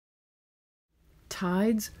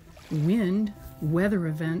tides, wind, weather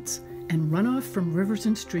events, and runoff from rivers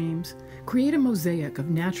and streams create a mosaic of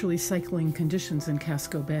naturally cycling conditions in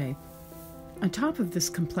Casco Bay. On top of this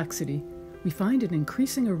complexity, we find an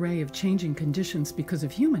increasing array of changing conditions because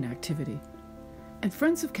of human activity. At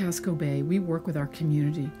Friends of Casco Bay, we work with our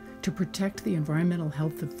community to protect the environmental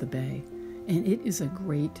health of the bay, and it is a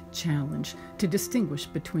great challenge to distinguish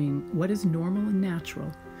between what is normal and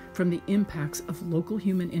natural from the impacts of local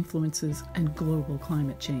human influences and global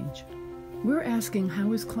climate change. We're asking,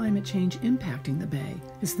 how is climate change impacting the bay?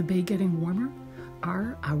 Is the bay getting warmer?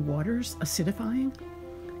 Are our waters acidifying?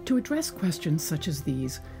 To address questions such as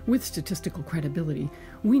these with statistical credibility,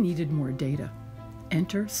 we needed more data.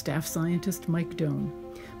 Enter staff scientist Mike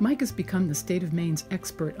Doan. Mike has become the state of Maine's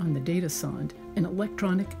expert on the data sonde, an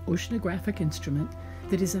electronic oceanographic instrument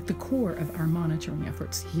that is at the core of our monitoring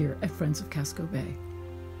efforts here at Friends of Casco Bay.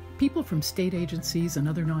 People from state agencies and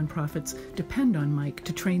other nonprofits depend on Mike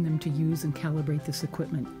to train them to use and calibrate this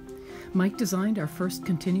equipment. Mike designed our first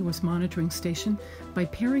continuous monitoring station by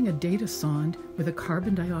pairing a data sonde with a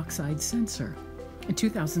carbon dioxide sensor. In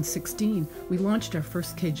 2016, we launched our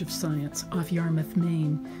first cage of science off Yarmouth,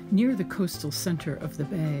 Maine, near the coastal center of the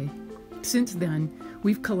bay. Since then,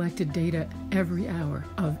 we've collected data every hour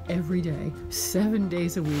of every day, 7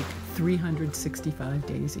 days a week, 365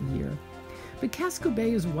 days a year. But Casco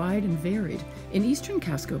Bay is wide and varied. In eastern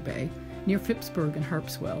Casco Bay, near Phippsburg and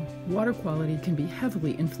Harpswell, water quality can be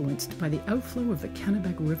heavily influenced by the outflow of the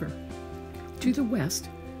Kennebec River. To the west,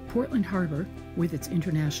 Portland Harbor, with its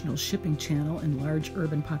international shipping channel and large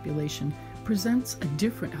urban population, presents a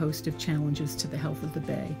different host of challenges to the health of the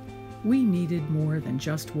bay. We needed more than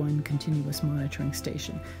just one continuous monitoring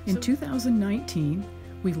station. In 2019,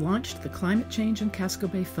 we launched the Climate Change in Casco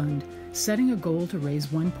Bay Fund, setting a goal to raise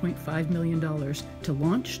 $1.5 million to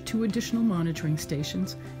launch 2 additional monitoring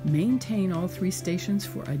stations, maintain all 3 stations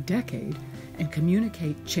for a decade, and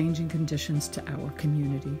communicate changing conditions to our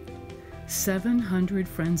community. 700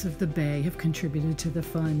 Friends of the Bay have contributed to the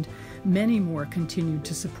fund. Many more continue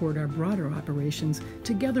to support our broader operations,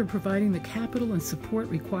 together providing the capital and support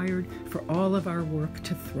required for all of our work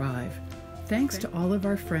to thrive. Thanks to all of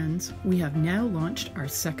our friends, we have now launched our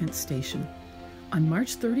second station. On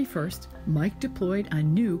March 31st, Mike deployed a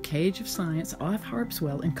new cage of science off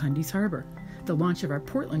Harpswell in Cundy's Harbor. The launch of our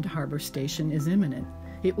Portland Harbor station is imminent.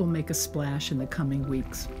 It will make a splash in the coming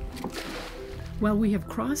weeks. While we have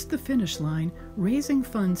crossed the finish line, raising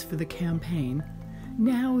funds for the campaign,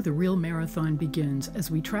 now the real marathon begins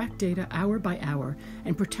as we track data hour by hour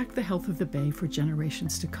and protect the health of the bay for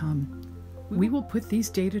generations to come. We will put these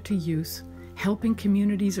data to use, helping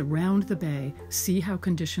communities around the bay see how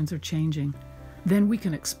conditions are changing. Then we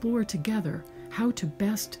can explore together how to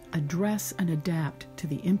best address and adapt to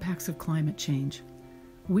the impacts of climate change.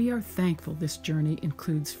 We are thankful this journey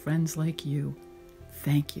includes friends like you.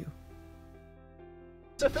 Thank you.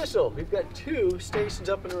 It's official. We've got 2 stations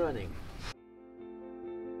up and running.